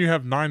 Yeah, and then you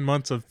have 9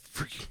 months of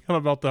freaking out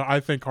about the I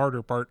think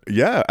harder part.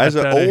 Yeah, as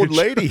an old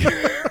lady.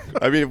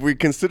 I mean, if we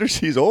consider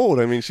she's old,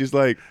 I mean, she's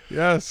like,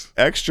 yes,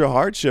 extra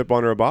hardship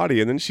on her body,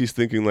 and then she's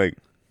thinking like,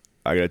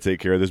 I got to take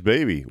care of this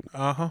baby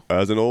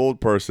as an old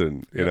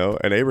person, you know,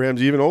 and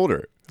Abraham's even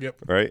older. Yep.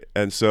 Right.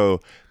 And so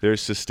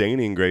there's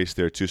sustaining grace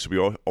there too. So we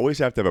always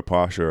have to have a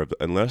posture of,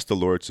 unless the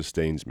Lord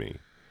sustains me,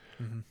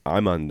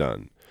 I'm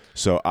undone.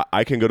 So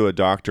I can go to a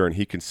doctor and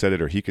he can set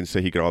it, or he can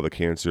say he got all the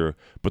cancer,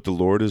 but the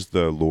Lord is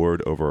the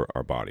Lord over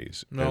our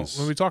bodies. No,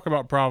 when we talk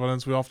about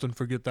providence, we often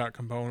forget that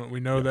component.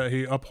 We know that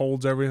he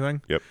upholds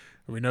everything. Yep.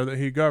 We know that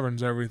he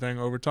governs everything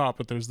over top,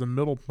 but there's the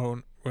middle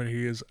point when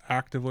he is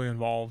actively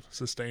involved,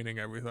 sustaining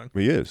everything.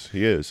 He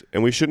is.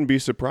 And we shouldn't be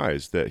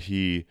surprised that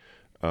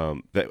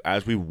that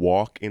as we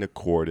walk in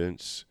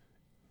accordance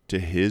to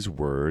his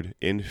word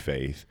in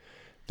faith,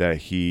 that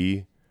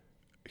he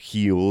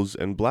heals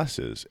and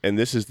blesses. And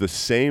this is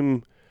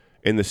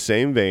in the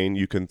same vein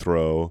you can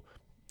throw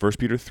 1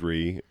 Peter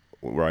 3,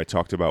 where I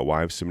talked about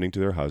wives submitting to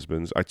their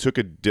husbands. I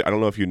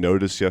don't know if you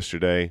noticed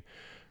yesterday,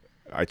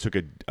 I took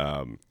a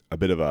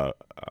bit of a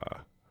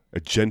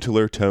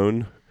gentler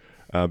tone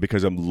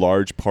because a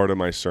large part of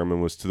my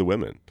sermon was to the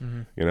women,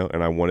 you know,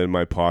 and I wanted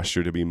my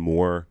posture to be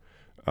more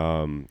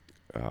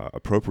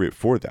appropriate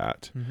for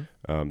that.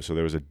 So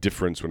there was a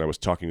difference when I was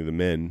talking to the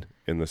men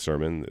in the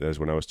sermon as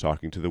when I was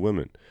talking to the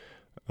women,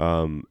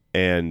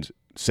 and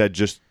said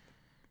just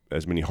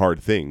as many hard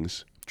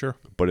things, sure,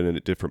 but in a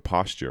different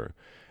posture.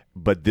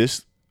 But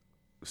this,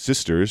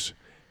 sisters,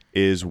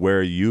 is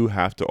where you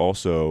have to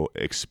also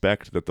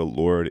expect that the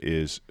Lord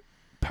is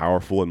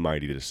powerful and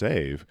mighty to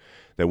save.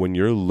 That when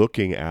you're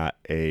looking at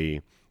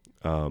a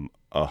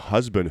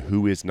husband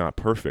who is not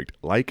perfect,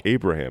 like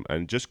Abraham,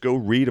 and just go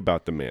read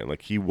about the man,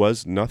 like he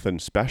was nothing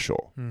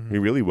special. He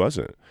really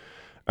wasn't,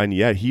 and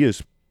yet he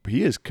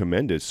is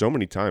commended so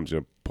many times. You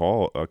know,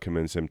 Paul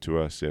commends him to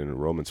us in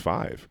Romans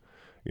 5.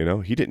 You know,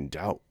 he didn't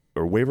doubt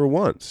or waver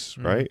once,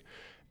 right?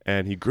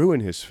 And he grew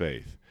in his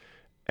faith.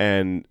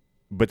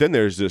 But then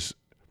there's this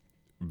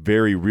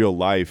very real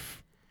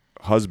life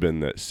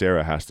husband that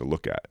Sarah has to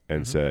look at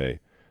and say,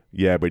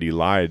 yeah, but he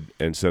lied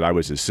and said I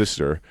was his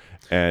sister,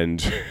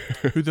 and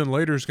who then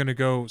later is going to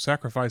go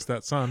sacrifice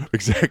that son.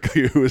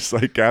 Exactly. Who was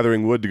like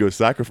gathering wood to go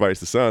sacrifice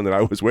the son that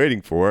I was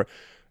waiting for.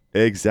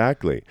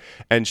 Exactly.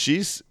 And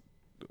she's,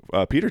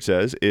 Peter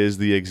says, is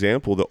the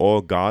example that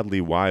all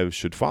godly wives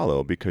should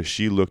follow, because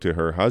she looked at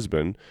her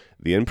husband,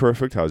 the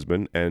imperfect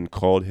husband, and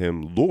called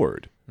him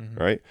Lord,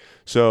 right?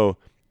 So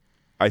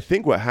I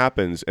think what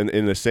happens, and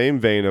in the same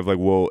vein of like,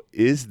 well,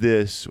 is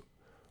this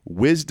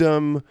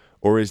wisdom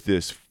or is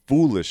this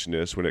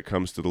foolishness when it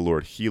comes to the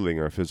Lord healing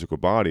our physical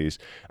bodies?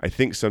 I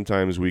think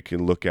sometimes we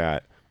can look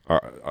at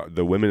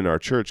the women in our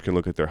church can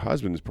look at their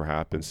husbands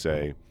perhaps and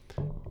say,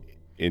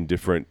 in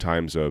different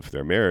times of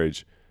their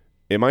marriage,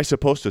 am I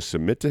supposed to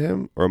submit to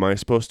him, or am I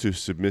supposed to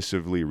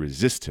submissively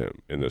resist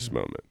him in this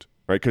moment?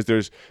 Right?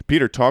 Because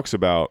Peter talks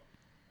about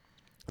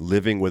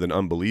living with an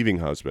unbelieving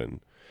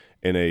husband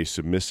in a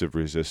submissive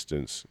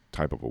resistance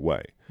type of a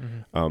way,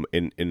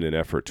 in an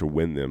effort to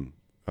win them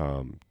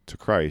to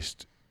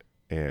Christ,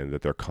 and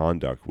that their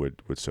conduct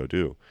would so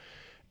do.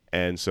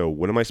 And so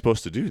when am I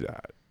supposed to do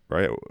that,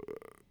 right?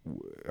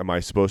 Am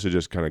I supposed to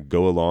just kind of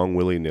go along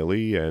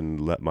willy-nilly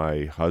and let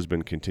my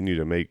husband continue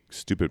to make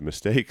stupid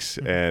mistakes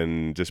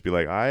and just be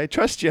like, I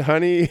trust you,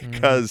 honey,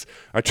 because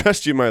I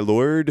trust you, my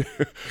Lord.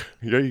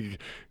 You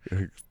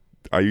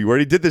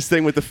already did this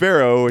thing with the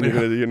Pharaoh, and you're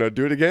going to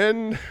do it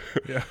again?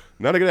 Yeah.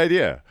 Not a good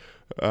idea.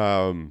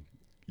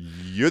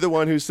 You're the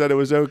one who said it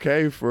was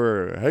okay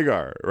for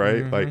Hagar,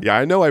 right? Like, yeah,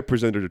 I know I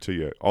presented it to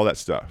you, all that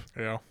stuff.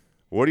 Yeah.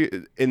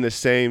 In the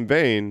same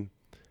vein,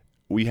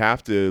 we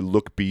have to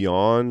look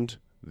beyond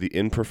the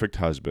imperfect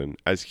husband.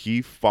 As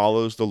he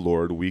follows the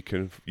Lord,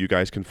 you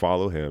guys can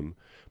follow him,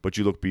 but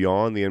you look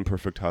beyond the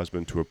imperfect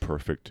husband to a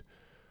perfect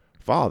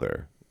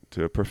father,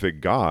 to a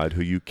perfect God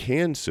who you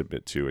can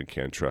submit to and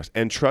can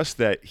trust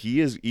that he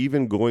is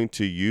even going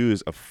to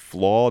use a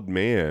flawed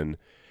man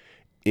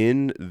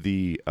in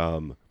the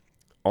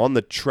on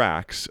the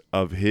tracks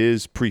of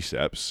his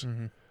precepts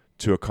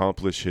to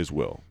accomplish his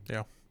will.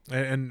 Yeah.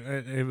 And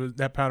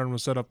that pattern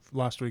was set up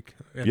last week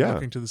in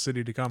looking to the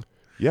city to come.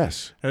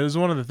 Yes. It was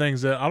one of the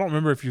things that I don't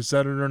remember if you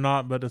said it or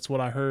not, but it's what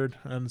I heard,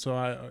 and so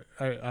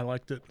I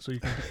liked it. So you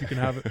can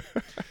have it.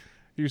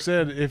 You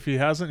said if he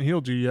hasn't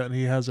healed you yet, and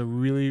he has a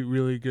really,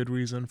 really good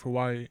reason for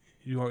why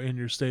you are in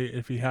your state.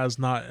 If he has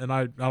not, and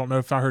I don't know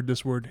if I heard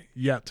this word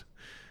yet.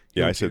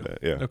 Yeah, I said that.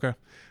 Yeah. Okay.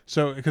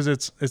 So because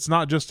it's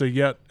not just a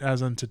yet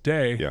as in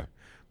today. Yeah.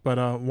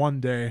 But one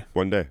day.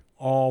 One day.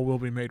 All will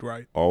be made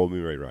right. All will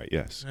be made right.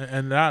 Yes.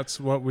 And that's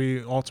what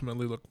we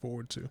ultimately look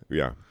forward to.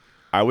 Yeah.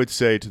 I would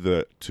say to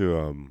the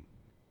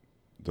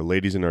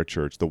ladies in our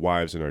church, the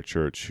wives in our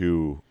church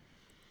who,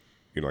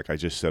 like I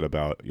just said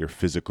about your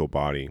physical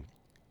body,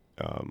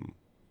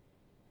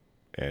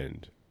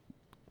 and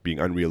being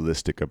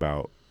unrealistic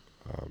about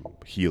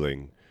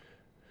healing,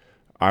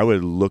 I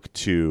would look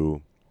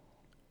to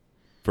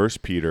 1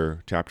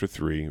 Peter chapter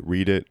 3,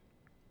 read it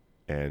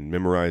and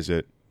memorize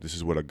it. This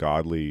is what a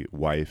godly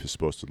wife is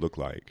supposed to look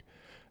like.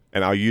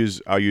 And I'll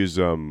use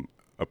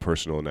a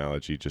personal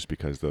analogy just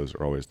because those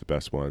are always the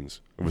best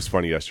ones. It was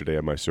funny yesterday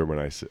at my sermon.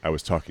 I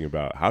was talking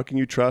about how can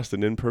you trust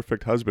an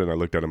imperfect husband? I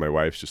looked down at my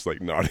wife's just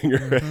like nodding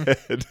her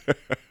head.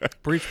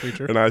 Preach,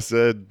 preacher. And I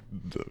said,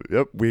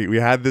 yep, we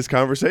had this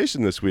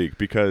conversation this week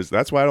because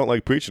that's why I don't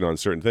like preaching on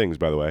certain things,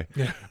 by the way.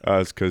 Yeah.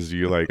 It's because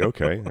you're like,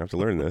 okay, I have to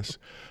learn this.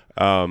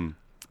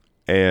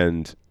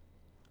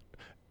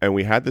 And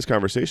we had this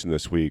conversation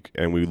this week,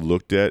 and we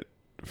looked at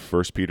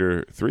 1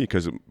 Peter 3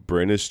 because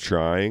Bryn is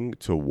trying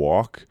to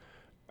walk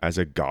as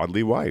a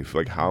godly wife.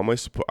 Like, how am I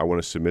I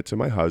want to submit to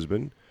my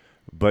husband,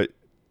 but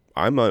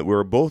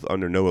we're both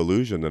under no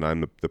illusion that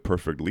I'm the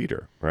perfect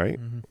leader, right?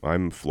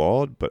 I'm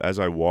flawed, but as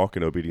I walk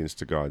in obedience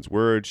to God's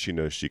word, she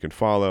knows she can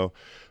follow.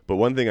 But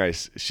one thing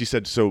she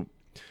said,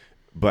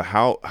 but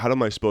how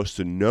am I supposed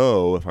to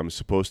know if I'm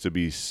supposed to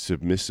be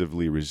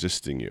submissively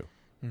resisting you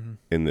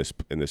in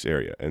this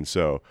area? And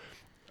so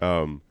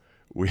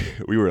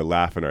we were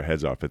laughing our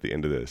heads off at the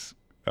end of this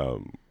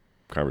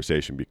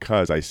conversation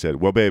because I said,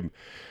 well, babe,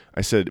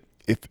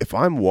 if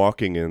I'm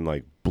walking in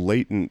like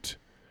blatant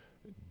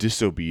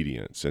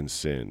disobedience and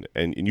sin,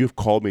 and you've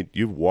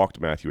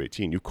walked Matthew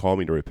 18, you've called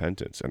me to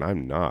repentance, and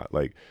I'm not,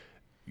 like,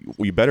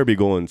 you better be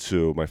going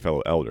to my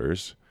fellow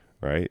elders,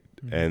 right?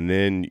 And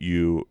then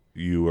you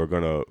are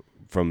going to,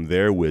 from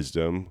their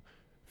wisdom,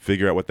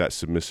 figure out what that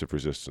submissive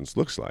resistance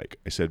looks like.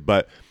 I said,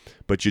 but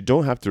you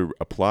don't have to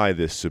apply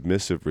this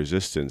submissive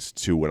resistance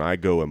to when I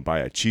go and buy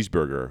a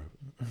cheeseburger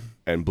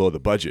and blow the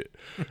budget.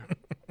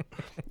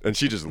 And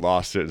she just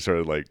lost it and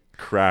started like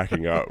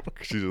cracking up.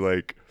 She's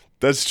like,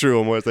 that's true.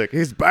 And I was like,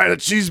 he's buying a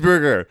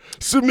cheeseburger.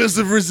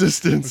 Submissive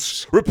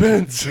resistance.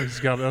 Repent. He's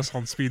got us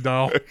on speed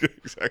dial.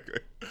 Exactly.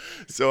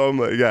 So I'm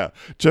like, yeah,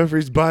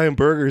 Jeffrey's buying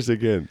burgers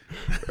again.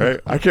 Right?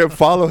 I can't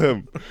follow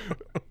him.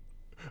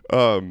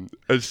 And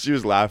she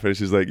was laughing.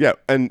 She's like, yeah.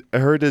 And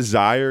her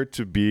desire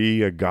to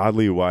be a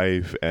godly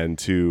wife and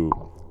to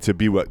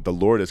be what the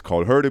Lord has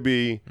called her to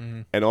be,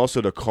 and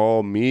also to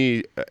call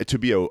me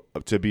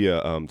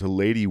to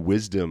lady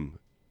wisdom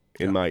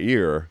in my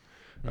ear,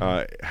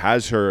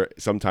 has her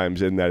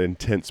sometimes in that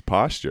intense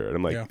posture. And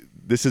I'm like,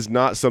 this is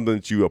not something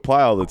that you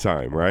apply all the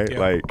time, right? Yeah.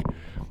 Like,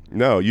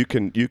 no, you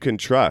can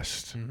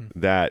trust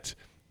that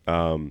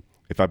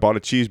if I bought a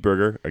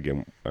cheeseburger,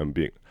 again,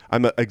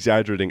 I'm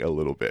exaggerating a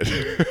little bit.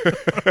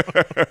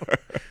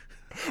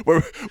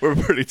 We're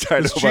pretty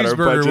tight this about our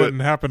budget. Cheeseburger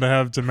wouldn't happen to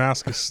have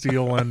Damascus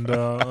steel and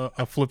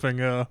a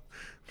flipping a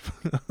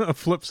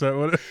flip set,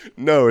 would it?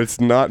 No, it's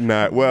not.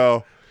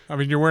 Well, I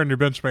mean, you're wearing your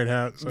Benchmade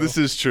hat. So. This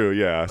is true.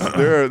 Yeah, so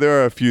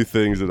there are a few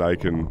things that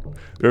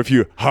there are a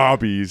few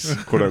hobbies,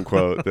 quote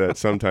unquote, that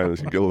sometimes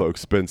can get a little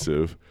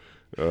expensive.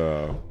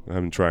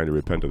 I'm trying to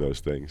repent of those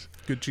things.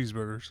 Good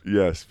cheeseburgers.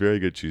 Yes, very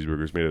good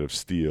cheeseburgers made out of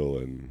steel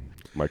and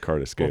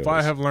micarta scales. Well,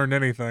 if I have learned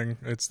anything,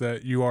 it's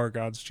that you are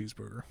God's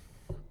cheeseburger.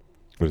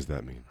 What does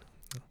that mean?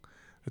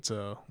 It's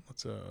a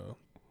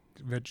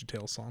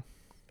VeggieTales song.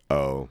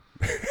 Oh.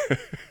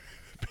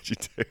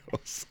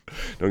 VeggieTales.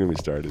 Don't get me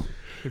started.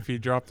 If you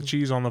drop the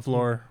cheese on the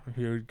floor,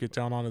 he would get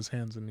down on his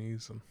hands and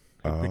knees and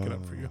he'd pick it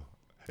up for you.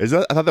 I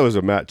thought that was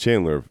a Matt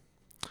Chandler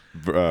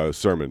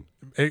sermon.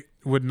 It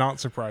would not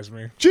surprise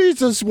me.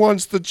 Jesus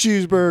wants the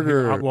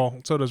cheeseburger. Well,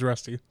 so does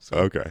Rusty. So.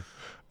 Okay.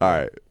 All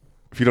right.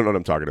 If you don't know what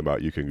I'm talking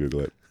about, you can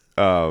Google it.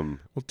 Well,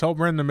 tell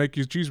Brenda to make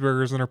you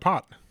cheeseburgers in her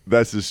pot.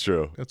 This is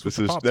true.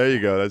 There you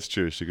go. That's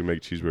true. She can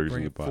make cheeseburgers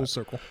in the pot. Full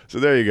circle. So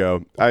there you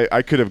go.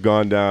 I could have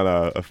gone down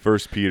a 1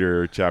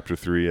 Peter chapter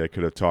 3. I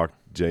could have talked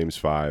James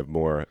 5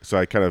 more. So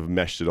I kind of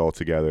meshed it all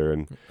together,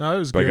 and no, it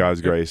was by good.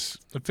 God's grace,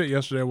 it fit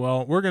yesterday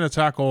well. We're going to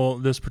tackle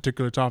this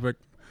particular topic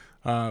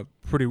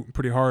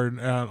pretty hard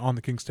on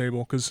the King's Table,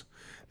 because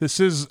this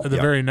is the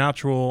very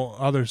natural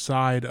other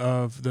side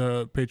of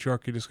the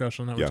patriarchy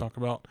discussion that we talk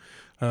about.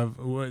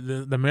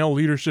 The male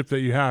leadership that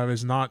you have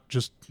is not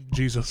just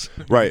Jesus.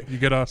 Right. You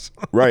get us.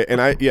 Right.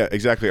 And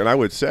exactly. And I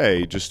would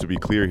say, just to be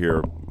clear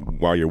here,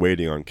 while you're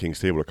waiting on King's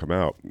Table to come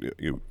out,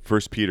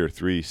 1 Peter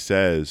 3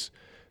 says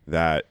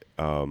that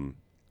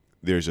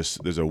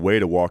there's a way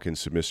to walk in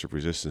submissive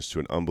resistance to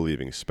an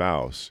unbelieving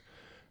spouse.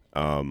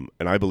 And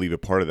I believe a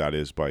part of that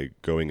is by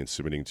going and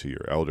submitting to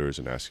your elders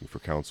and asking for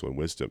counsel and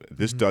wisdom.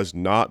 This does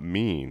not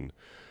mean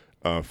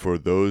for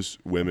those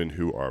women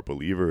who are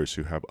believers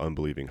who have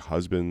unbelieving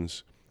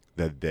husbands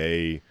that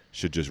they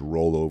should just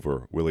roll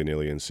over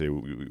willy-nilly and say,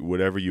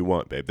 whatever you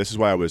want, babe. This is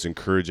why I was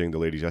encouraging the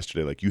ladies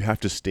yesterday. Like, you have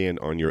to stand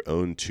on your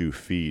own 2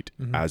 feet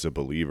as a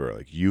believer.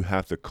 Like, you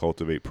have to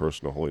cultivate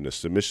personal holiness.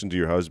 Submission to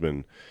your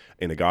husband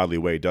in a godly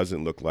way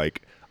doesn't look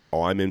like,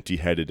 oh, I'm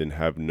empty-headed and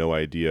have no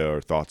idea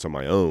or thoughts on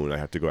my own. I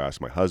have to go ask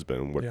my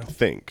husband what to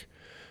think.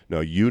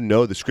 No, you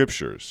know the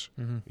scriptures.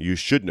 You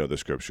should know the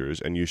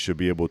scriptures, and you should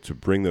be able to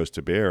bring those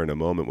to bear in a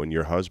moment when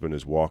your husband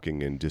is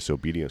walking in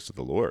disobedience to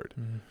the Lord,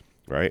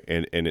 right?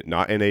 And it,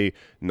 not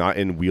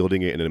in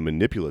wielding it in a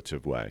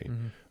manipulative way,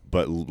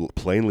 but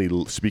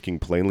speaking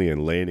plainly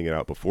and laying it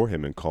out before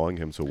him and calling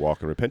him to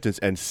walk in repentance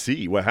and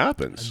see what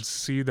happens. And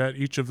see that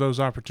each of those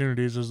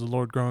opportunities is the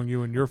Lord growing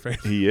you in your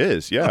faith. He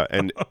is, yeah.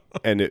 And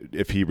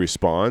if he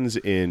responds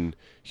in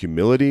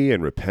humility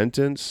and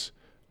repentance,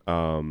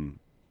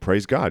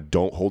 praise God.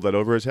 Don't hold that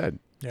over his head.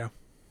 Yeah.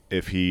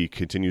 If he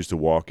continues to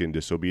walk in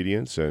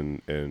disobedience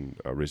and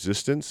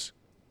resistance,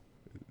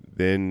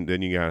 then you're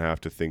going to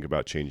have to think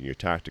about changing your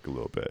tactic a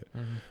little bit,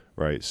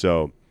 right?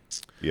 So,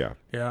 yeah.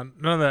 Yeah,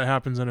 none of that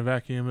happens in a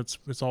vacuum.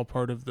 It's all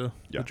part of the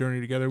journey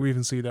together. We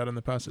even see that in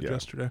the passage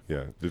yesterday.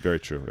 Yeah, very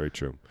true, very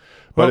true.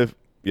 But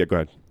go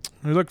ahead.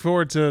 We look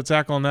forward to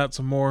tackling that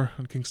some more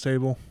on King's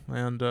Table.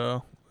 And,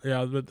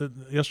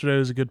 yesterday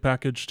was a good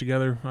package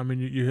together. I mean,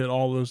 you hit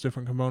all those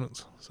different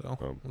components.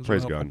 So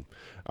praise God.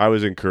 I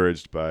was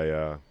encouraged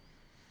by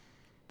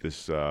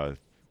this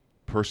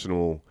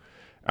personal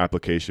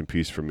application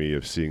piece for me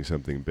of seeing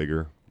something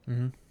bigger,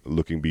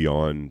 looking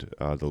beyond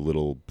the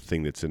little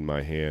thing that's in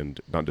my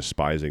hand, not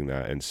despising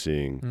that, and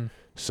seeing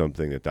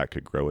something that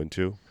could grow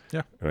into.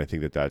 Yeah, and I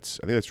think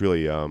that's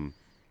really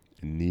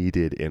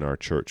needed in our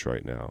church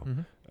right now,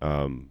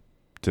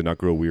 to not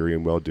grow weary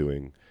in well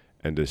doing,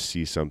 and to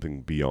see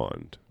something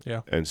beyond.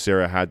 Yeah. And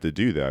Sarah had to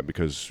do that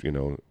because,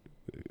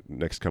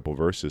 next couple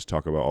verses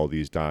talk about all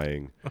these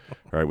dying,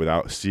 right,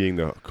 without seeing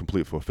the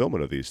complete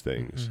fulfillment of these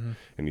things.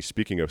 And he's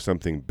speaking of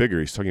something bigger.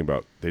 He's talking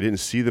about they didn't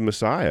see the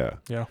Messiah.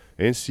 Yeah.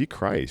 They didn't see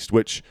Christ,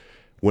 which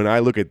when I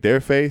look at their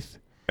faith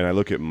and I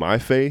look at my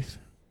faith,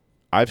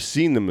 I've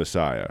seen the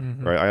Messiah,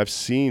 right?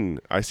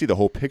 I see the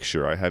whole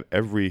picture. I have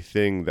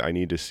everything that I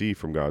need to see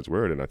from God's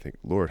word. And I think,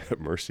 Lord, have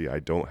mercy. I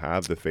don't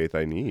have the faith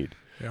I need.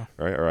 Yeah.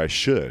 Right. Or I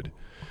should.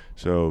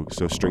 So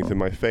strengthen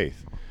my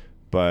faith.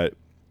 But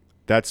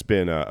that's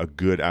been a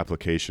good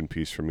application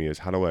piece for me, is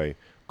how do I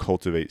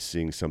cultivate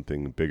seeing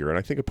something bigger? And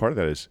I think a part of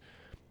that is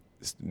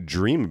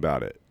dream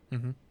about it.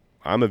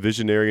 I'm a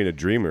visionary and a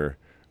dreamer.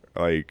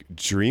 Like,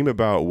 dream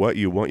about what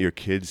you want your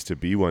kids to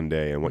be one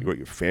day, and what you want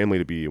your family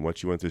to be, and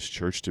what you want this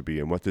church to be,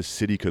 and what this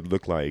city could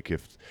look like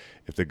if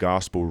the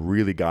gospel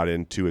really got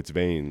into its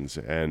veins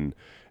and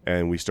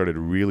we started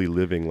really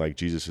living like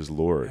Jesus is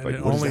Lord. And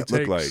like, what does that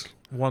look like?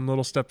 One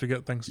little step to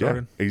get things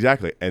started. Yeah,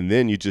 exactly. And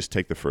then you just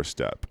take the first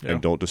step,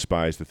 and don't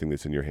despise the thing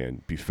that's in your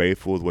hand. Be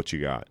faithful with what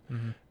you got,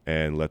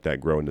 and let that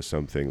grow into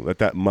something. Let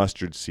that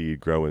mustard seed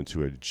grow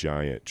into a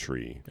giant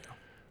tree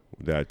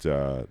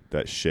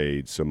that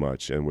shades so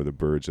much, and where the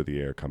birds of the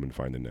air come and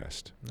find a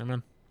nest.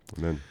 Amen.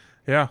 Amen.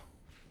 Yeah.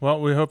 Well,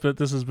 we hope that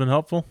this has been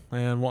helpful,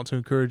 and want to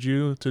encourage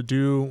you to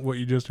do what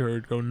you just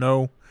heard. Go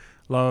know,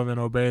 love, and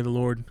obey the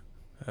Lord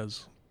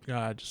as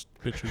God. Just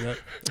picture that.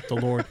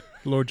 The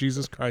Lord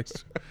Jesus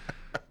Christ.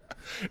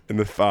 And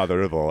the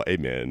Father of all.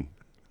 Amen.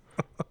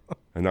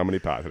 In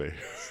nomine Patri.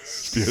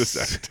 Spiritus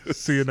Sanctus.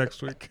 See you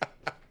next week.